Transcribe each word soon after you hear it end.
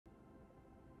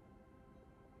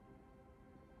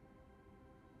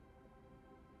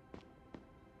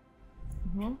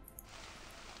Mm-hmm.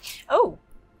 Oh!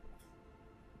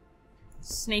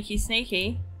 Sneaky,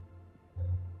 sneaky.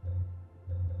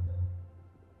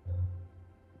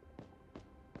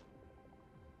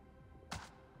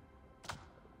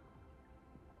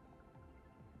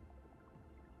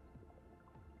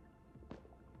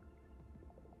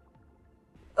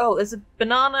 Oh, there's a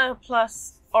banana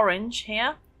plus orange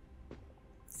here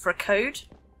for a code.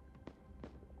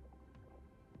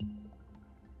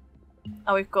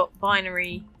 Oh, we've got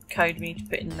binary code we need to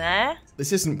put in there.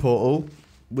 This isn't Portal.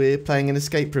 We're playing an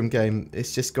escape room game.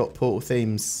 It's just got Portal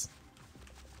themes.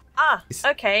 Ah, It's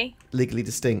okay. legally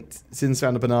distinct. It's in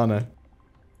found a banana.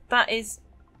 That is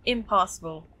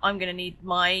impassable. I'm going to need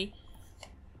my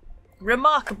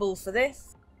remarkable for this.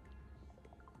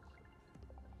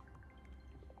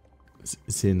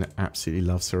 Zin absolutely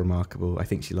loves her remarkable. I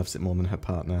think she loves it more than her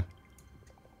partner.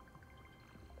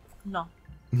 No.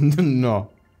 No.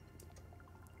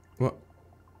 What?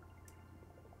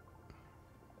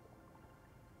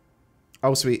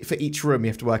 Oh, so for each room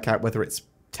you have to work out whether it's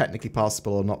technically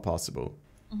passable or not passable.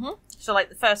 Mm-hmm. So like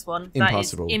the first one,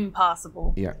 Impassable. that is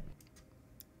impassable. Yeah.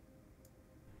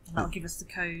 And that'll give us the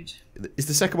code. Is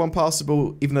the second one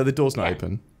passable even though the door's not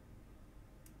open?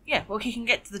 Yeah, well, he can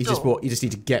get to the door. You just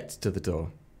need to get to the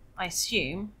door. I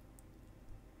assume.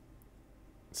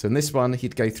 So in this one,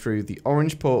 he'd go through the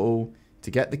orange portal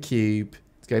to get the cube,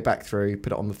 to go back through,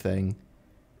 put it on the thing,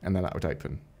 and then that would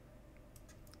open.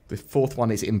 The fourth one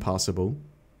is impassable.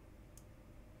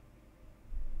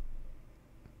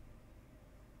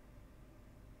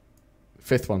 The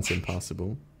fifth one's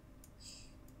impassable.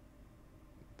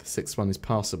 The sixth one is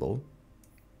passable.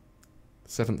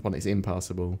 The seventh one is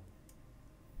impassable.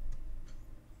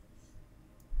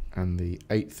 And the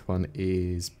eighth one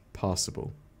is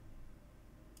passable.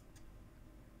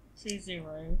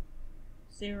 C0.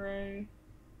 0.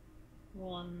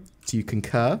 1. Do you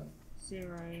concur?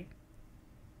 0.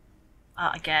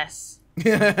 I guess.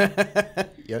 Yeah,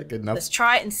 good enough. Let's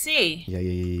try it and see.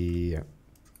 Yeah.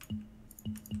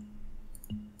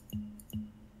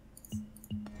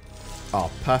 Oh,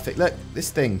 perfect. Look,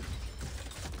 this thing.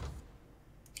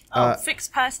 Oh,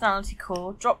 fixed personality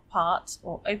core, drop part,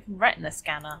 or open retina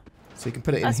scanner. So you can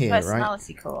put it That's in here, right?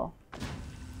 personality core.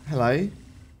 Hello.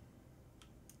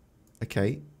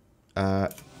 Okay.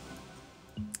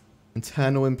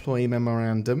 Internal employee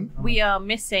memorandum. We are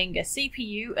missing a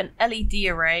CPU, an LED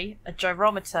array, a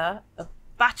gyrometer,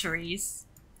 batteries,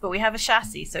 but we have a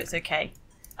chassis, so it's okay.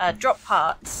 Drop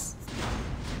parts.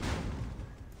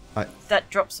 That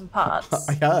drops some parts.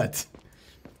 I heard.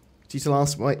 Due to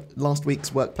last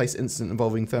week's workplace incident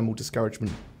involving thermal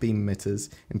discouragement beam emitters,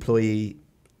 employee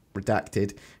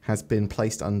redacted has been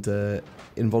placed under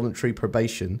involuntary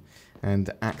probation, and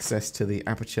access to the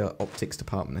Aperture Optics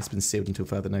Department has been sealed until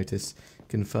further notice.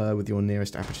 Confer with your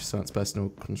nearest Aperture Science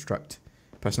personality construct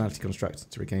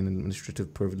to regain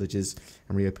administrative privileges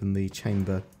and reopen the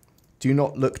chamber. Do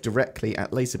not look directly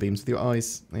at laser beams with your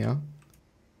eyes. They are.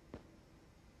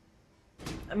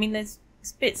 I mean, there's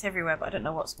bits everywhere, but I don't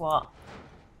know what's what.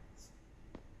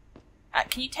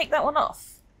 Can you take that one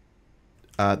off?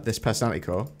 This personality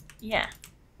core? Yeah.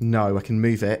 No, I can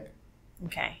move it.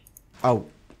 Okay. Oh,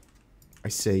 I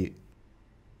see.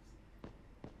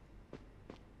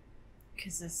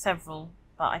 Because there's several,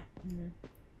 but I...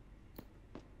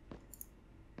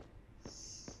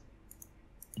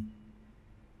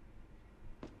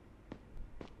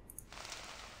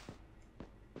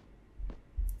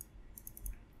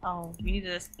 Oh, we need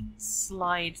a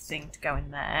slide thing to go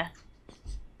in there.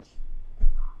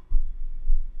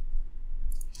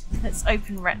 Let's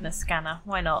open retina scanner.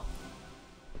 Why not?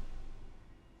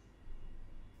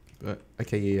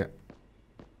 Okay, yeah.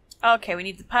 Okay, we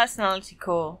need the personality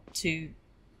core to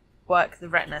work the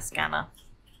retina scanner.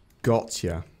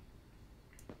 Gotcha.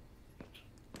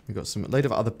 We've got some load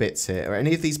of other bits here. Are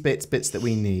any of these bits that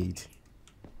we need?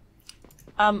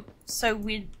 So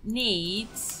we need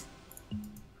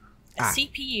a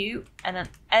CPU and an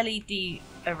LED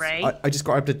array. I just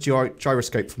grabbed a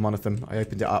gyroscope from one of them. I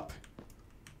opened it up.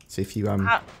 So if you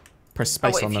press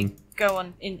space on them. You go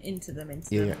on into them.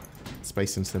 Yeah.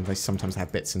 Space into them. They sometimes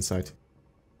have bits inside.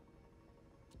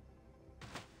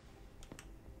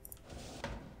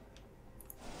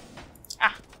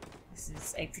 This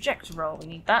is a projector roll. We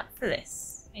need that for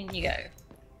this. In you go. I'm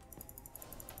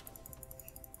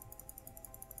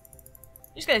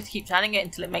just going to keep turning it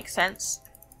until it makes sense.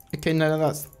 Okay,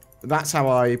 no, that's how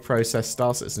I process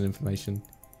Star Citizen information.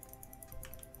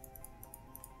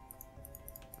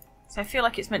 So I feel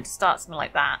like it's meant to start something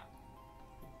like that.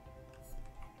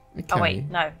 Okay. Oh wait,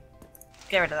 no.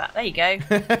 Get rid of that. There you go.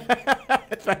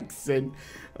 Thanks, Sin.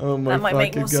 Oh my That might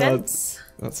make more God. sense.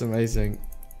 That's amazing.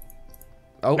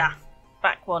 Oh. Nah,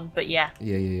 back one, but yeah.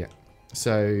 Yeah.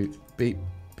 So, beep,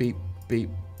 beep, beep,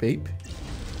 beep.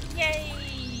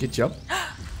 Yay! Good job.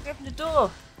 We opened the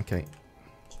door. Okay.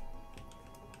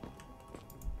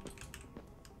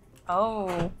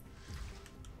 Oh.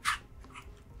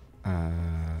 Uh,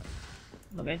 I'm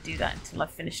not going to do that until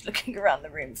I've finished looking around the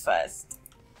room first.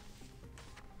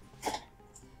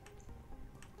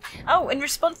 Oh, in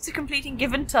response to completing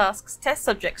given tasks, test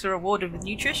subjects are awarded with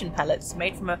nutrition pellets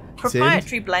made from a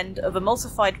proprietary blend of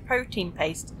emulsified protein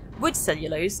paste, wood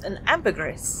cellulose, and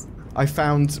ambergris. I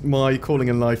found my calling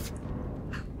in life.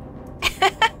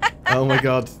 Oh my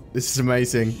God, this is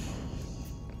amazing.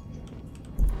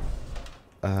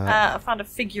 I found a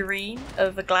figurine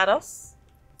of a GLaDOS.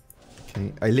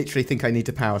 Okay, I literally think I need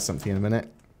to power something in a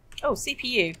minute. Oh,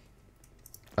 CPU.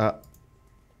 Uh,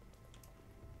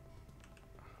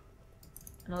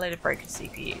 And a load of broken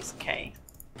CPUs. Okay.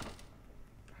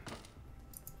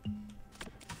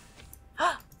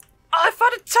 Oh, I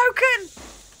found a token!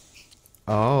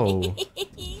 oh.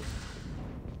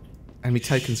 How many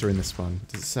tokens are in this one?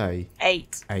 Does it say?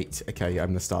 8. 8. Okay, I'm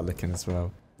going to start looking as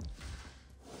well.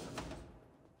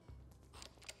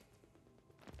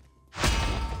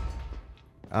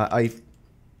 I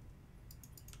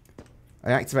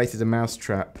activated a mouse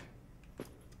trap.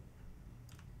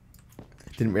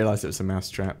 Didn't realise it was a mouse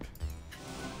trap.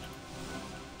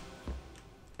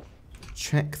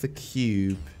 Check the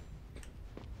cube.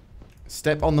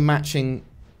 Step on the matching...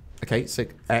 Okay, so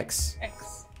X.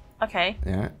 X. Okay.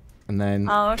 Yeah. And then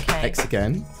Oh, okay. X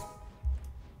again.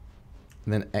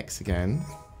 And then X again.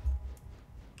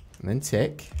 And then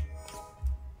tick.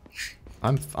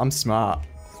 I'm smart.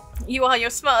 You are, you're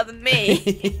smarter than me.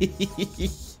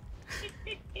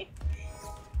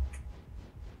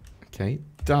 Okay,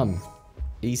 done.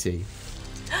 Easy.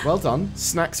 Well done.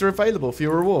 Snacks are available for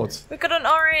your rewards. We got an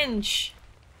orange.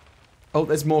 Oh,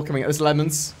 there's more coming out. There's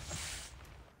lemons.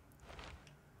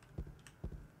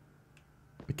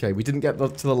 Okay, we didn't get to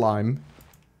the lime.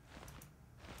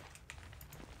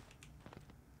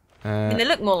 I mean, they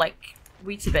look more like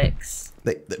Weetabix.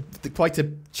 They're quite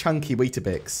a chunky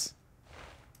Weetabix.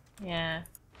 Yeah.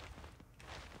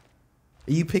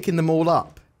 Are you picking them all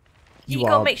up? You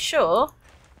gotta make sure.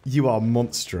 You are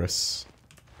monstrous.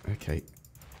 Okay.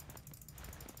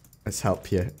 Let's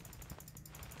help you.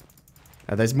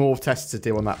 There's more tests to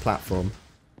do on that platform.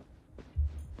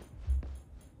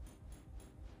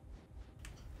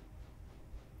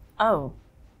 Oh.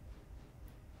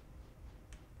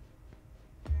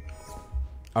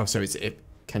 Oh, so it's it.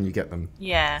 Can you get them?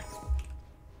 Yeah.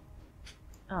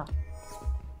 Oh.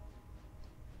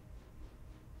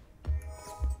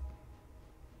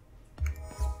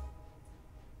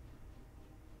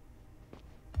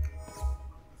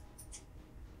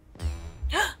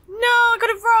 No, I got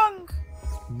it wrong.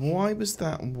 Why was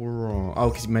that wrong? Oh,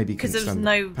 because maybe Because couldn't there was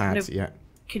stand no the pads. Yeah.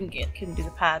 couldn't do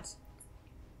the pads.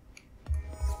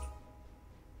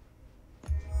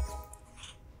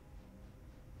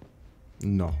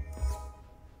 No.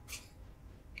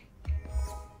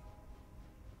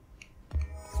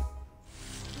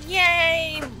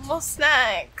 Yay! More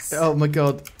snacks. Oh my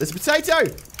God! There's a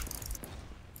potato.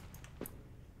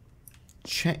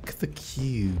 Check the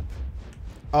cube.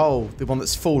 Oh, the one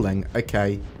that's falling.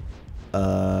 Okay.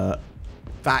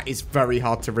 That is very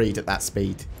hard to read at that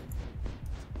speed.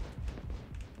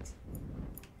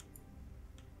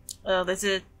 Oh, there's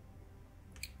a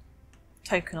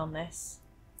token on this.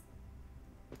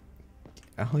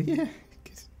 Oh yeah.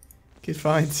 Good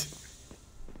find.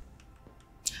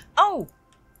 Oh,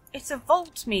 it's a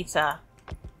voltmeter.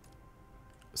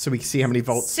 So we can see how many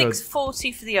volts.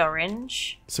 640 for the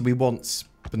orange. So we want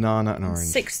banana and orange.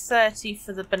 630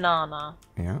 for the banana.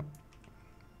 Yeah.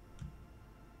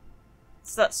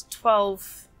 So that's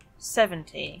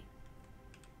 1270.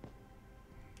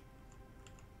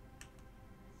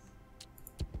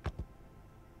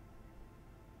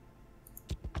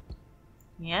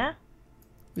 Yeah?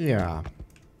 Yeah.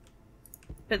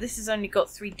 But this has only got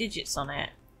 3 digits on it.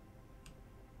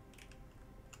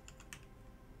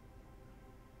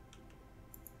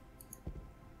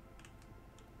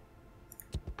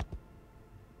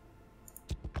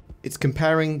 It's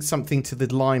comparing something to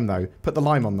the lime, though. Put the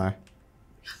lime on there.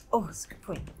 Oh, that's a good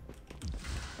point.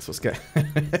 That's what's good.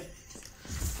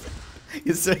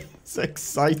 You're so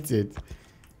excited.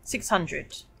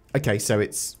 600. Okay, so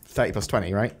it's 30 plus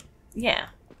 20, right? Yeah.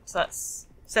 So that's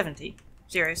 70.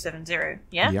 070.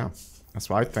 Yeah? Yeah, that's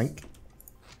what I think.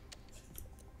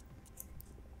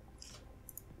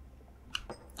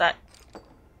 That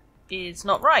is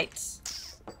not right.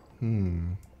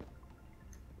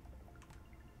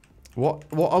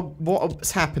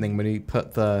 What's happening when you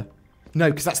put the... No,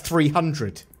 because that's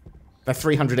 300. They're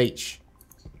 300 each.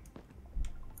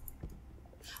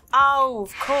 Oh,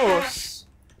 of course.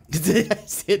 Hit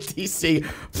DC.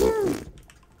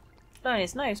 Blown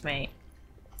his nose, mate.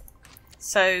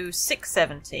 So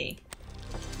 670.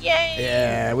 Yay!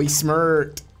 Yeah, we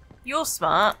smirked. You're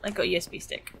smart. I got a USB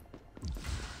stick.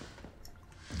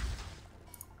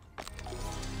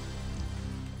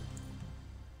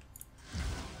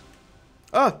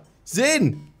 Oh,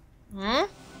 Zin! Hmm?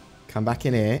 Come back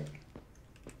in here.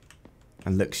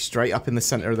 And look straight up in the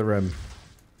centre of the room.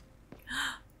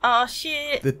 Oh,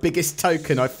 shit. The biggest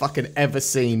token I've fucking ever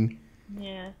seen.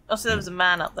 Yeah. Oh, so there was a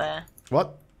man up there.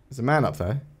 What? There's a man up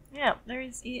there? Yeah, there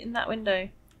is in that window.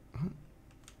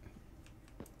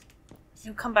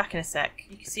 He'll come back in a sec.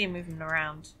 You can see him moving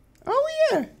around. Oh,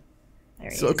 yeah. There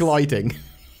he Sort of is. gliding.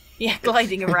 Yeah,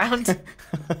 gliding around.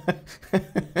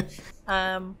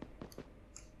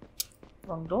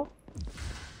 Wrong door.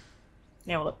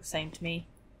 They all look the same to me.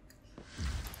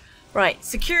 Right,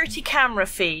 security camera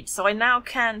feed. So I now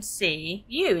can see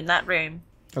you in that room.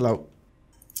 Hello.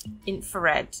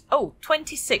 Infrared. Oh,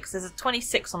 26. There's a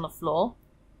 26 on the floor.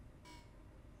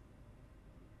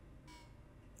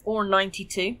 Or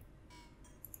 92.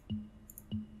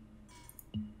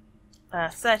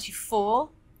 34.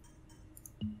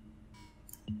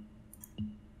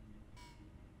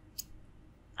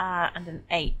 And an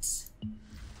 8.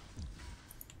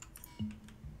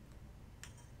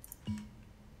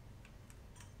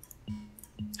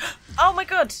 Oh my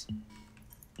god!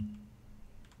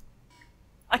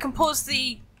 I can pause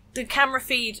the camera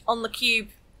feed on the cube.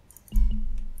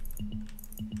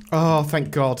 Oh, thank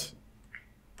God.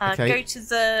 Okay. Go to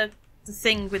the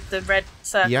thing with the red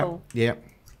circle. Yeah.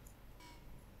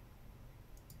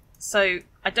 So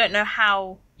I don't know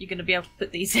how you're going to be able to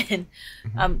put these in.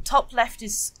 Top left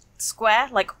is square,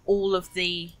 like all of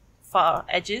the far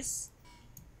edges.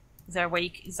 Is there a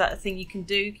way? Is that a thing you can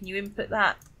do? Can you input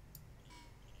that?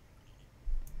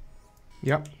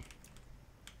 Yep.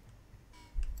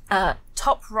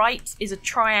 Top right is a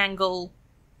triangle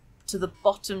to the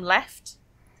bottom left.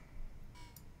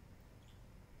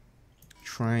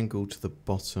 Triangle to the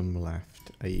bottom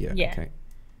left. Yeah. Yeah. Okay.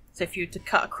 So if you were to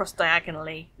cut across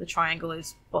diagonally, the triangle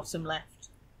is bottom left.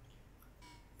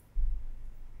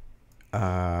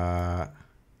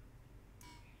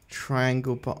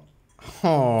 Triangle bot.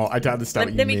 Oh, I don't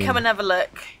understand. Let me come and have a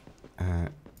look.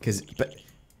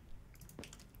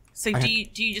 So do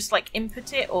you just like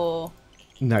input it or?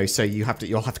 No, so you'll have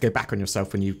to go back on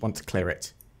yourself when you want to clear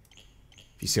it.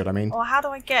 If you see what I mean. Or how do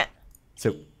I get?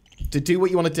 So, to do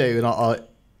what you want to do, and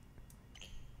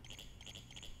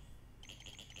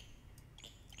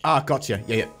I'll gotcha.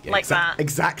 Yeah. Like that.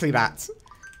 Exactly that.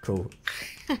 Cool.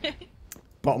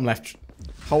 Bottom left,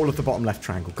 whole of the bottom left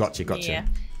triangle. Gotcha. Yeah.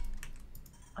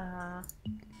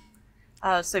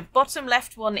 So bottom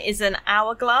left one is an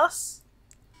hourglass.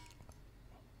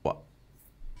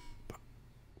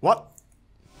 What?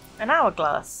 An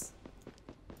hourglass.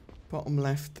 Bottom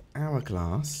left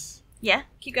hourglass. Yeah,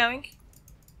 keep going.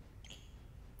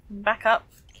 And back up.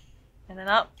 And then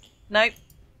up. Nope.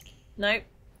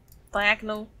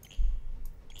 Diagonal.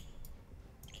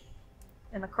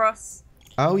 And across.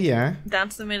 Oh, yeah. Down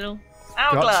to the middle.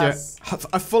 Hourglass. Gotcha.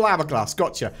 A full hourglass.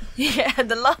 Gotcha. Yeah,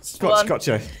 the last one.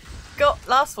 Gotcha.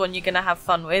 Last one you're going to have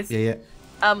fun with. Yeah.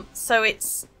 So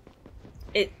it's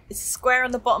square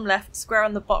on the bottom left, square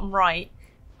on the bottom right,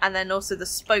 and then also the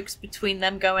spokes between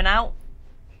them going out.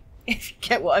 If you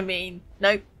get what I mean.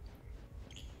 Nope.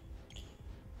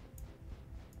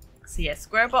 So yeah,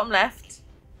 square bottom left.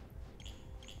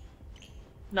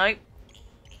 Nope.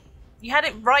 You had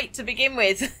it right to begin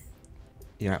with.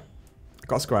 Yeah.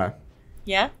 Got a square.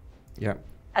 Yeah? Yeah.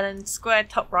 And then square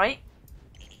top right.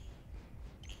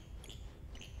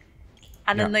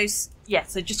 And then those... Yeah,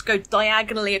 so just go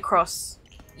diagonally across.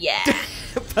 Yeah.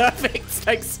 Perfect.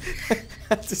 Thanks.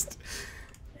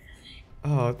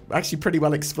 Actually pretty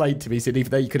well explained to me, so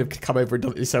even though you could have come over and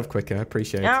done it yourself quicker. I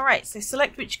appreciate it. Alright, so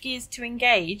select which gears to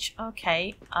engage.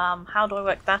 Okay, how do I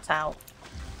work that out?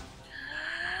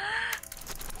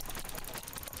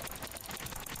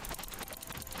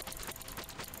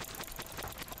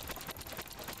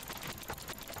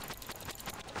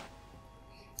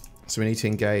 So we need to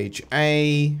engage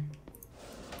A,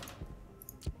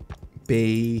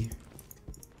 B.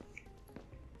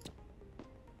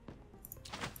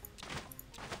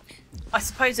 I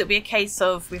suppose it'll be a case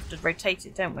of we have to rotate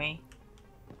it, don't we?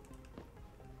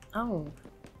 Oh.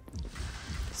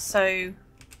 So,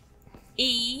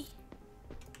 E.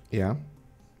 Yeah.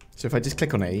 So if I just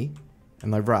click on E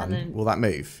and I run, will that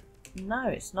move? No,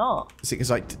 it's not. Is it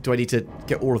because like, do I need to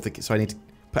get all of the? So I need to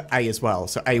put A as well.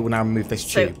 So A will now move this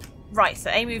tube. Right. So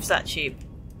A moves that tube.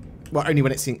 Well, only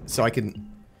when it's in, so I can.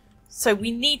 So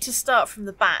we need to start from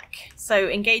the back. So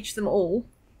engage them all.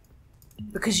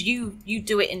 Because you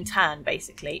do it in turn,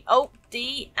 basically. Oh,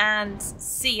 D and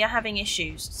C are having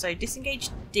issues. So disengage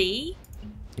D.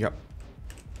 Yep.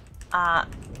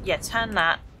 Yeah, turn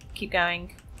that. Keep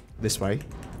going. This way.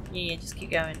 Yeah, just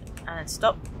keep going. And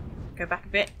stop. Go back a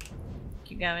bit.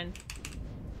 Keep going.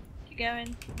 Keep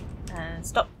going. And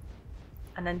stop.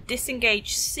 And then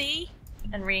disengage C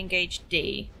and re-engage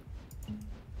D.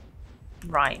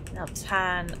 Right, now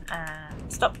turn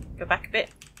and stop. Go back a bit.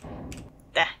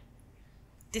 There.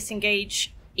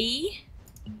 Disengage E.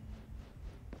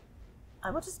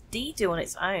 What does D do on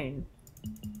its own?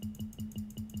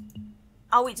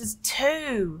 Oh, it does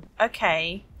 2.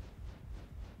 Okay.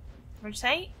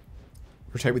 Rotate?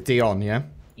 Rotate with D on, yeah?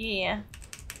 Yeah.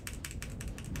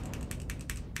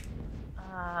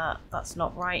 That's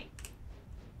not right.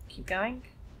 Keep going.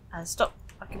 And stop.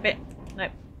 Back a bit.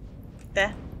 Nope.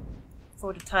 There.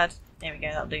 Forward a tad. There we go,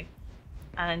 that'll do.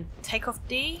 And take off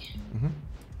D. Mm-hmm.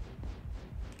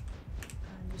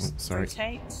 Just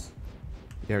rotate.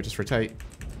 Yeah, just rotate.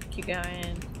 Keep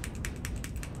going.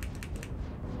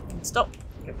 And stop.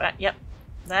 Go back. Yep.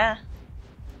 There.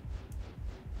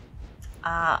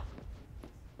 I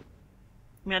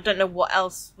mean, I don't know what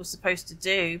else we're supposed to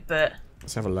do, but...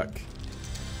 Let's have a look.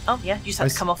 Oh, yeah, you just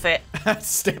have to come off it.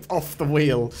 Step off the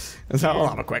wheel. And so I'll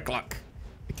have a quick look.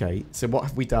 Okay, so what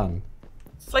have we done?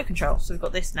 Flow control, so we've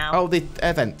got this now. Oh, the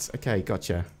air vent. Okay,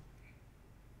 gotcha.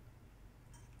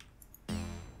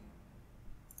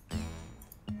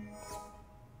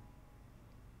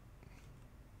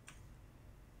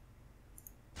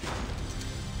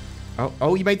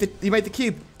 Oh, you made the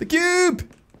cube. The cube.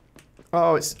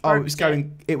 Oh,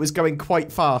 it was going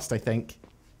quite fast, I think.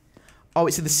 Oh,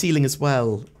 it's in the ceiling as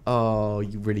well. Oh,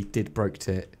 you really did broke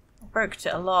it. I broke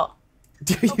it a lot.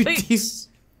 Oh, boots.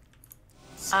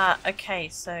 Okay,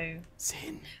 so...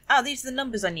 Zin. Ah, these are the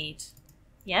numbers I need.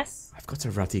 Yes? I've got a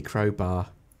ruddy crowbar.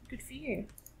 Good for you.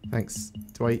 Thanks.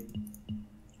 Do I...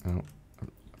 Oh,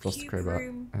 I've lost the crowbar.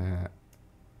 Room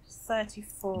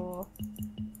 34.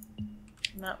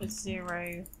 And that was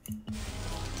 0.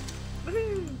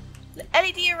 Woohoo!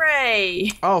 LED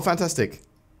array! Oh, fantastic.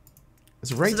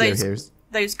 There's a radio here.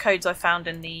 Those codes I found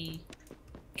in the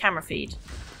camera feed.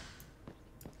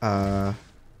 There's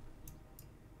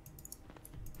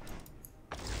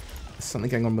something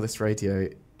going on with this radio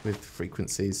with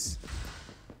frequencies.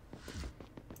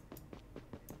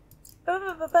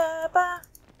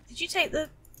 Did you take the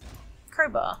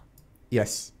crowbar?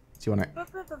 Yes. Do you want it?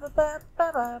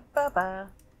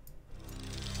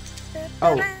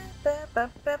 Oh.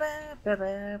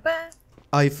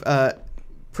 I've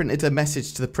printed a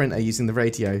message to the printer using the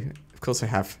radio. Of course I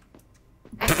have.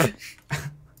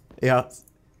 Yeah.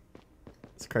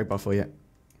 It's a crowbar for you.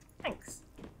 Thanks.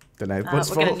 Don't know. We're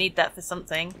going to need that for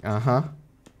something. Uh-huh.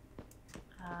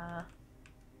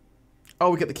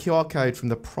 Oh, we get the QR code from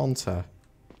the prompter.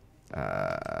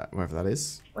 Wherever that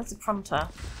is. Where's the prompter?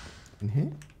 In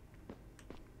here?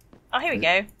 Oh, here we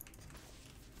go.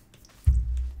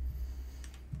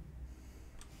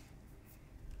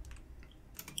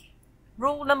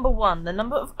 Rule number 1. The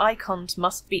number of icons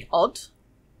must be odd.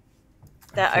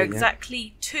 There are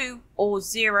exactly 2 or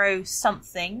 0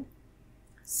 something.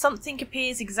 Something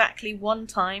appears exactly 1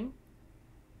 time.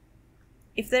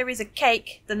 If there is a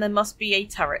cake, then there must be a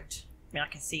turret. I mean, I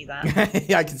can see that.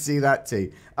 Yeah, I can see that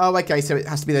too. Oh, okay, so it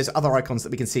has to be those other icons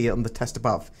that we can see on the test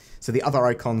above. So the other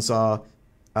icons are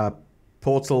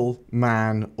portal,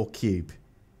 man, or cube.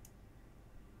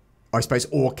 I suppose,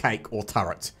 or cake, or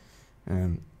turret.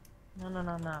 No.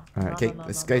 Okay,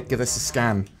 let's go give this a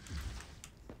scan.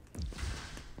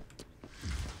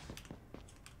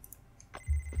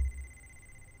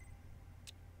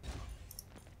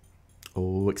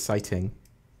 Oh, exciting.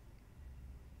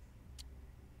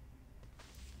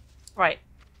 Right.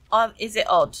 Is it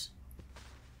odd?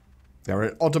 There are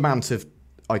an odd amount of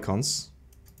icons.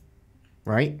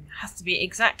 Right? It has to be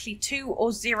exactly 2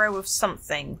 or 0 of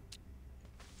something.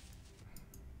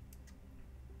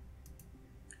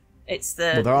 It's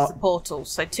the, the portals.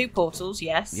 So 2 portals,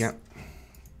 yes. Yeah.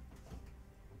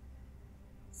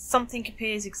 Something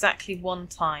appears exactly 1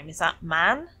 time. Is that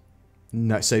man?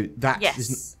 No, so that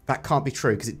yes. That can't be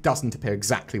true because it doesn't appear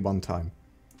exactly 1 time.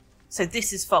 So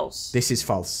this is false. This is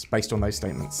false based on those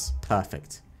statements.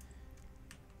 Perfect.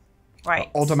 Right.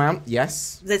 Odd amount,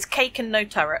 yes. There's cake and no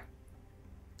turret.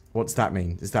 What does that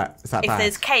mean? Is that bad? If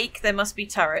there's cake, there must be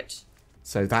turret.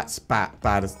 So that's bad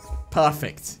as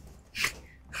perfect.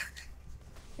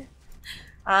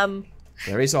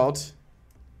 There is odd.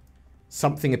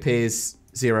 Something appears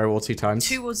 0 or 2 times.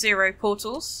 2 or 0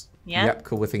 portals. Yeah. Yep,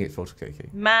 cool. We're thinking it's portal. Okay.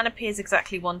 Man appears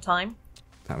exactly 1 time.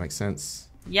 That makes sense.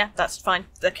 Yeah, that's fine.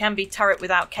 There can be turret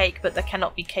without cake, but there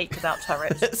cannot be cake without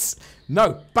turret.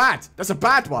 No, bad. That's a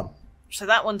bad one. So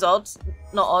that one's odd.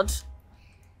 Not odd.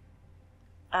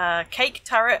 Cake,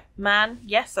 turret, man.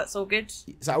 Yes, that's all good.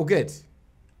 Is that all good?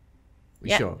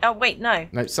 Yeah. Sure? Oh, wait, no.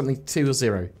 No, something 2 or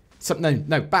 0.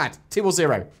 No, bad. 2 or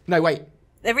 0. No, wait.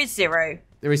 There is 0.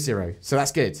 There is 0. So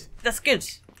that's good. That's good.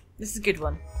 This is a good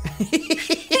one.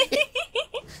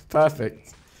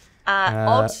 Perfect.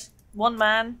 Odd, 1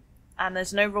 man, and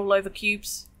there's no rollover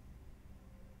cubes.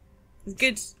 It's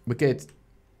good. We're good.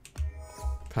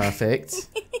 Perfect.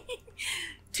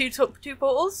 2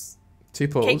 portals. 2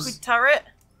 portals. Cake with turret.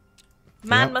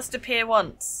 Man Yep. must appear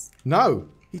once. No.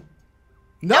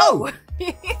 No!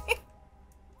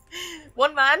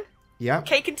 1 man. Yeah.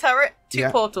 Cake and turret. 2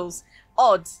 Yeah. portals.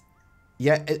 Odd.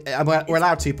 Yeah, we're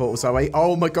allowed 2 portals, are we?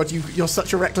 Oh my god, you're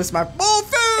such a reckless man. More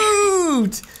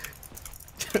food!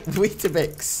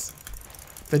 Weetabix.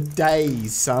 For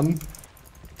days, son.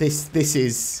 This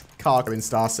is cargo in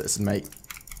Star Citizen, mate.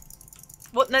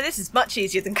 What? No, this is much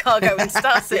easier than cargo in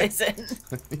Star Citizen.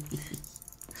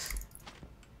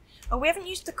 Oh, we haven't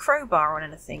used the crowbar on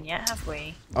anything yet, have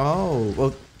we? Oh,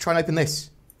 well, try and open this.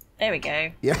 There we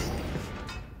go. Yeah.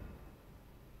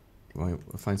 Well,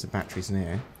 we'll find some batteries in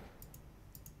here.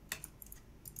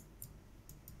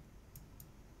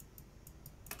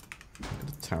 Look at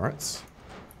the turrets.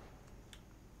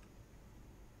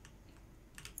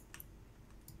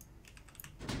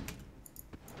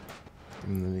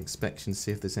 And an inspection,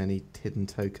 see if there's any hidden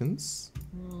tokens.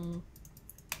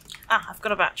 Ah, I've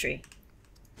got a battery.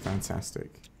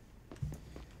 Fantastic.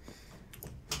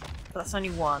 But that's only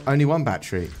 1. Only 1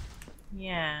 battery.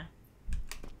 Yeah.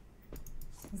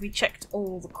 Have we checked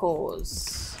all the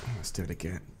cores? Oh, let's do it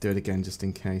again. Do it again just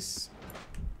in case.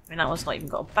 I mean, that one's not even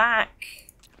got a back.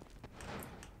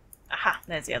 Aha,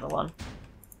 there's the other one.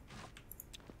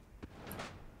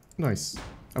 Nice.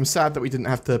 I'm sad that we didn't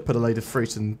have to put a load of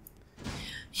fruit and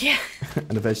Yeah.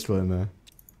 and a vegetable in there.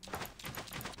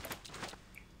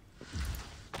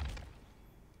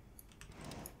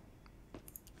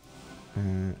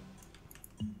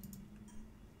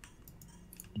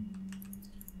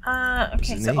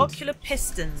 Okay, it so need? ocular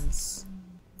pistons.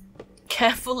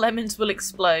 Careful, lemons will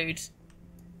explode.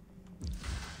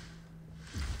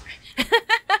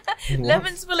 What?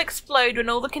 Lemons will explode when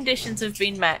all the conditions have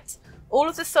been met. All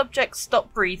of the subjects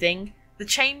stop breathing. The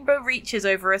chamber reaches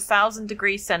over 1,000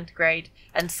 degrees centigrade,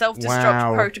 and self-destruct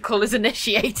Wow. protocol is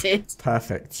initiated.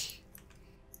 Perfect.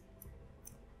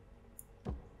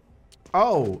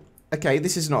 Oh, okay,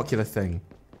 this is an ocular thing.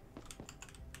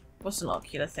 What's an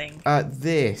ocular thing?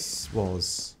 This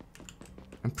was.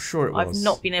 I'm sure it was. I've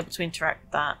not been able to interact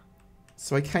with that.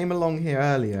 So I came along here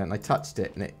earlier and I touched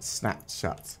it and it snapped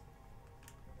shut.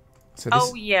 So this,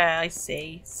 Oh yeah, I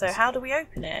see. So how do we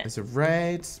open it? there's a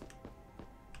red.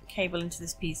 Cable into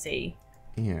this PC.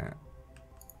 Yeah.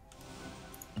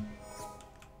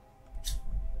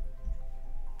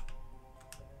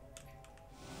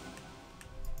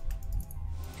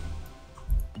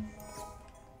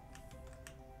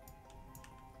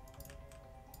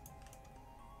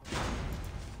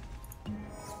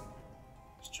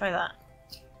 Let's try that.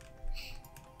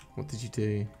 What did you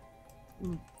do?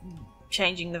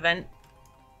 Changing the vent.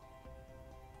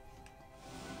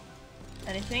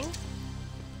 Anything?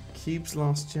 Cube's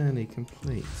last journey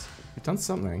complete. We've done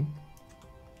something.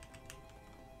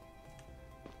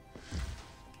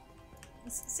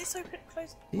 Is this open?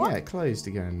 Closed? Yeah, What? it closed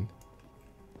again.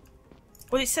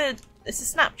 Well, it said it's a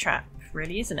snap trap,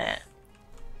 really, isn't it?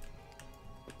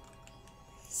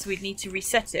 So we'd need to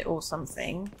reset it or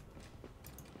something.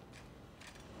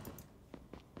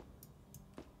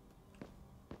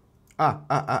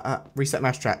 Reset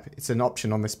mouse trap. It's an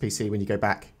option on this PC when you go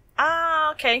back.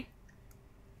 Ah, okay.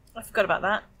 I forgot about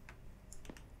that.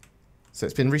 So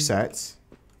it's been reset.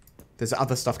 There's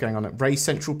other stuff going on. Raise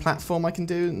central platform I can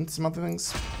do and some other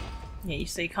things. Yeah,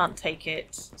 so you can't take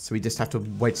it. So we just have to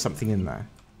wedge something in there.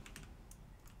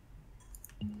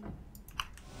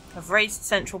 I've raised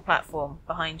central platform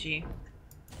behind you.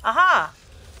 Aha!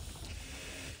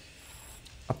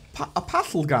 A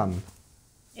paddle gun.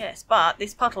 Yes, but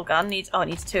this puddle gun needs... Oh, it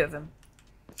needs 2 of them.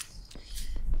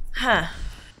 Huh.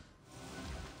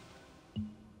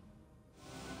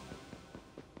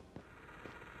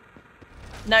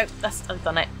 No, I've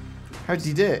done it. How did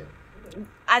you do it?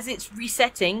 As it's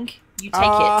resetting, you take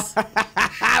it.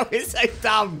 How is so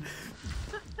dumb?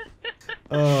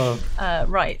 Oh.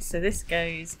 Right, so this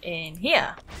goes in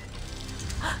here.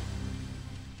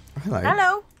 Hello.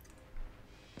 Hello.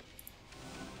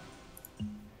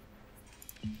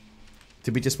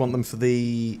 Did we just want them for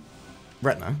the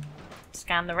retina?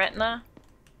 Scan the retina.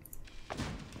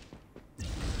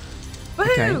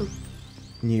 Woohoo! Okay.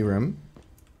 New room.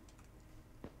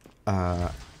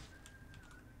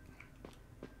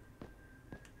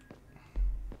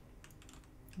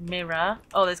 Mirror.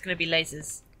 Oh, there's going to be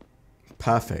lasers.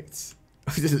 Perfect.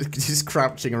 Just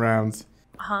crouching around.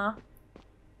 Uh-huh.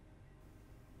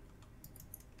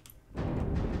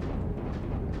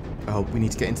 Oh, we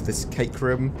need to get into this cake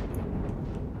room.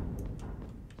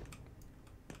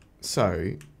 So,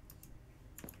 I'm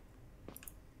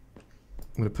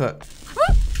going to put...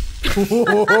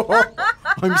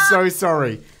 I'm so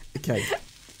sorry. Okay.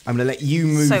 I'm going to let you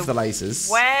move the lasers.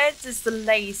 Where does the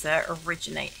laser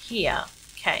originate? Here.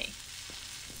 Okay.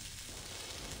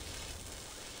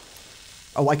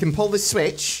 Oh, I can pull this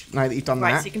switch now that you've done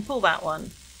Right, that. so you can pull that one.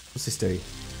 What's this do?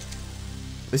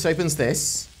 This opens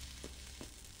this.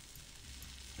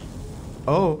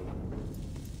 Oh.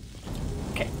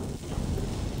 Okay.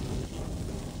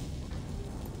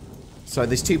 So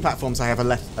there's 2 platforms I have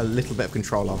a little bit of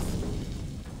control of.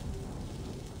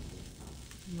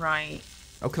 Right.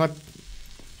 Oh, can I...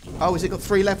 Oh, has it got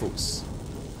 3 levels?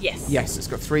 Yes. Yes, it's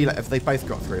got 3 levels. They both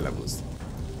got 3 levels.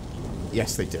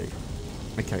 Yes, they do.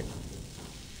 Okay.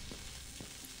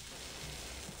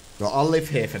 Well, I'll live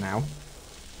here for now.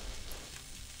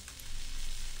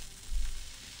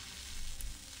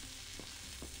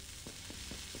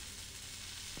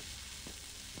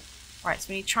 Right, so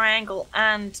we need triangle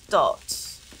and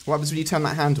dot. What happens when you turn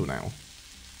that handle now?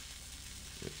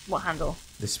 What handle?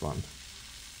 This one.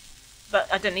 But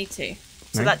I don't need to.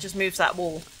 So No? that just moves that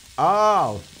wall.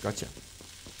 Oh, gotcha.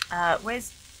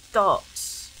 Where's dot?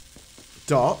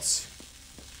 Dot.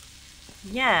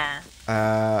 Yeah.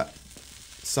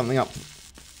 Something up.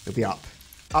 It'll be up.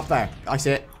 Up there. I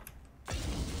see it.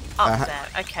 Up there.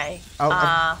 Okay.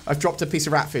 Oh, I've dropped a piece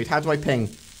of rat food. How do I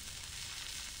ping?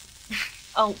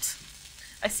 Alt.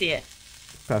 I see it.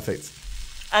 Perfect.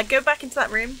 Go back into that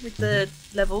room with the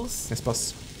levels. Yes,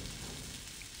 boss.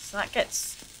 So that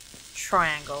gets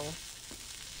triangle.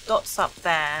 Dot's up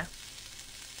there.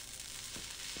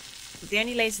 But the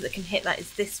only laser that can hit that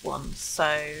is this one. So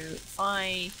if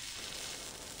I...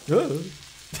 Oh.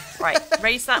 Right,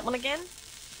 raise that one again.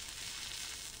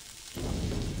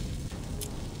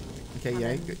 Okay,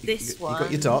 yeah. You This you got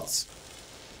your dots.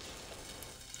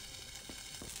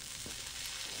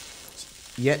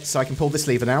 Yeah, so I can pull this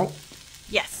lever now.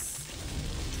 Yes.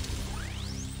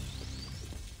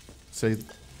 So...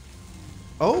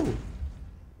 Oh!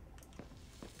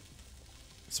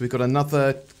 So we've got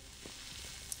another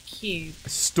Cube.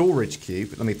 storage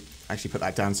cube. Let me actually put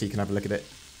that down so you can have a look at it.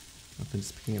 I've been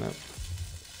just picking it up.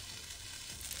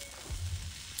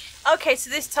 Okay, so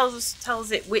this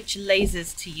tells it which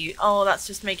lasers to use. Oh, that's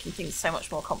just making things so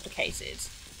much more complicated.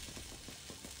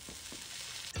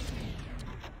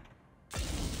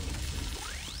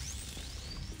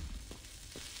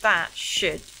 That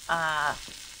should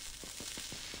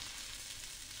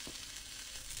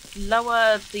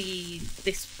lower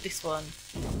this one.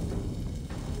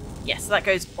 Yes, that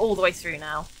goes all the way through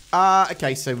now.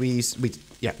 Okay, so we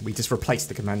just replaced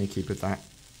the companion cube with that.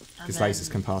 Because lasers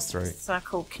can pass through it.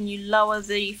 Circle. Can you lower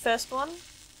the first one?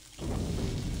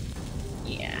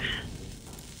 Yeah.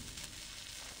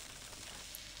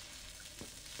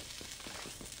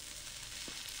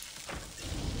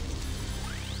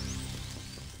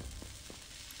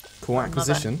 Cool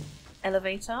acquisition.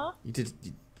 Elevator. You did...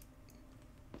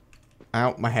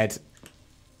 Ow, my head. So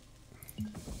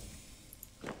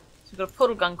we've got a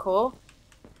portal gun core.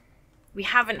 We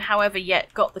haven't, however,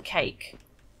 yet got the cake.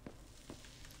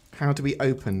 How do we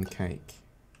open cake?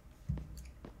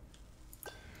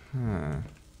 Huh.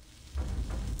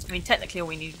 I mean, technically all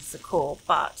we need is the core,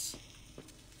 but...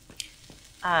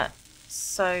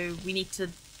 so we need to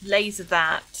laser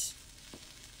that.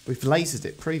 We've lasered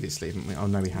it previously, haven't we? Oh,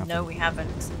 no, we haven't. No, we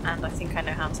haven't, and I think I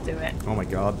know how to do it. Oh, my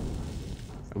God.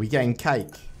 Are we getting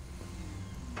cake?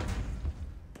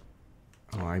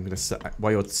 Oh, I'm going to...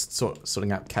 While you're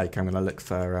sorting out cake, I'm going to look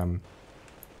for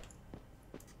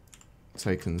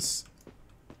tokens.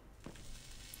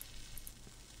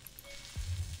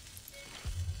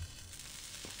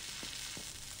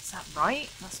 Is that right?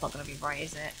 That's not going to be right,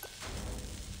 is it?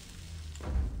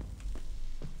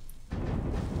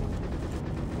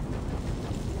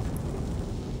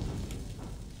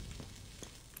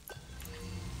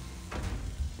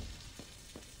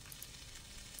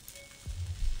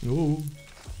 Ooh.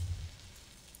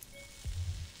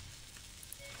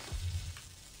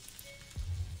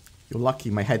 You're lucky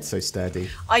my head's so sturdy.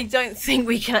 I don't think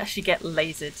we can actually get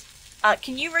lasered.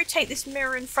 Can you rotate this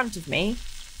mirror in front of me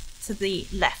to the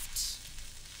left?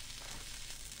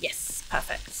 Yes,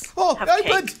 perfect. Oh, Have it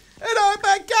opened! cake. It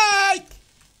opened cake!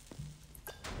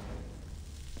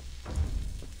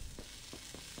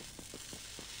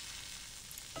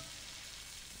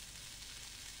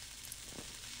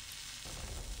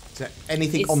 Is there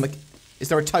anything on the... Is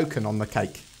there a token on the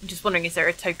cake? I'm just wondering, is there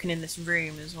a token in this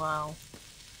room as well?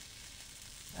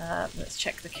 Let's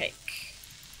check the cake.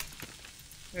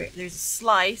 There's a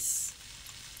slice.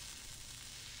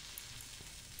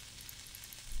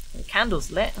 The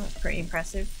candle's lit. That's pretty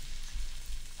impressive.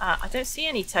 I don't see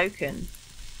any token.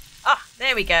 Ah,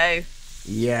 there we go.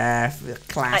 Yeah,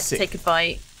 classic. I had to take a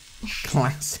bite.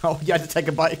 Classic. Oh, you had to take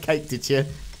a bite of cake, did you?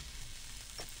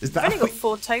 Is that... I've only got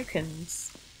 4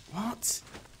 tokens. What?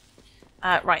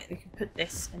 Right, we can put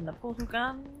this in the portal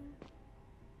gun.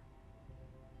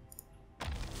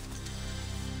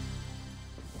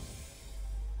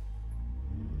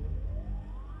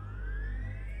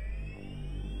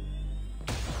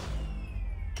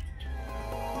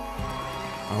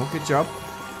 Oh, good job.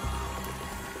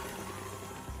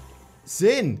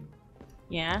 Zin!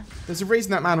 Yeah? There's a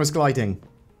reason that man was gliding.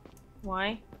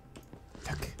 Why?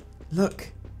 Look.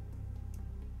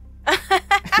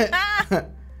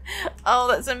 Oh,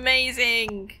 that's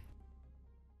amazing!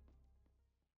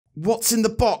 What's in the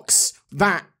box?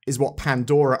 That is what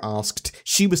Pandora asked.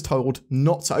 She was told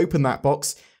not to open that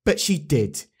box, but she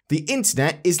did. The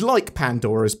internet is like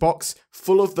Pandora's box,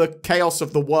 full of the chaos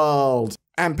of the world.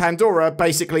 And Pandora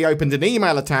basically opened an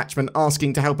email attachment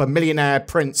asking to help a millionaire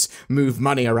prince move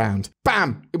money around.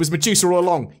 Bam! It was Medusa all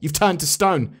along. You've turned to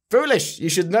stone. Foolish! You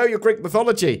should know your Greek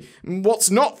mythology. What's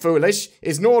not foolish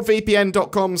is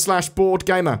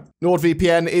nordvpn.com/BoredGamer.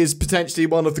 NordVPN is potentially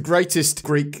one of the greatest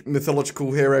Greek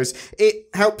mythological heroes. It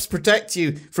helps protect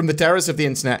you from the terrors of the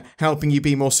internet, helping you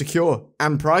be more secure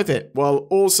and private, while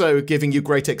also giving you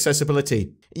great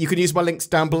accessibility. You can use my links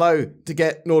down below to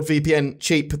get NordVPN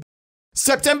cheap.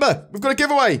 September, we've got a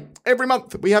giveaway. Every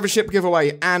month we have a ship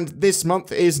giveaway, and this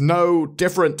month is no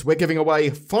different. We're giving away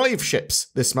 5 ships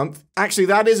this month. Actually,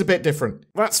 that is a bit different.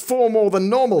 That's 4 more than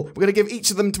normal. We're going to give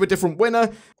each of them to a different winner.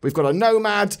 We've got a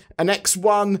Nomad, an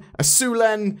X1, a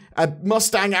Sulen, a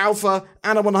Mustang Alpha,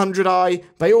 and a 100i.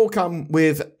 They all come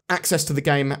with access to the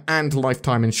game and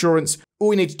lifetime insurance.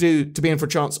 All you need to do to be in for a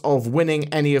chance of winning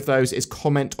any of those is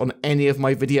comment on any of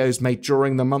my videos made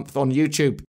during the month on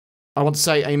YouTube. I want to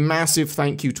say a massive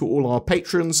thank you to all our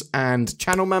patrons and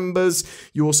channel members.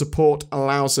 Your support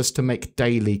allows us to make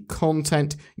daily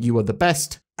content. You are the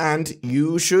best, and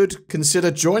you should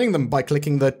consider joining them by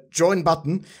clicking the join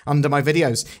button under my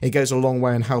videos. It goes a long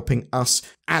way in helping us,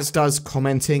 as does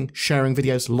commenting, sharing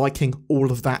videos, liking,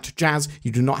 all of that jazz.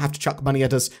 You do not have to chuck money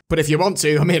at us, but if you want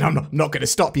to, I mean, I'm not going to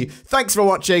stop you. Thanks for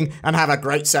watching, and have a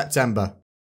great September.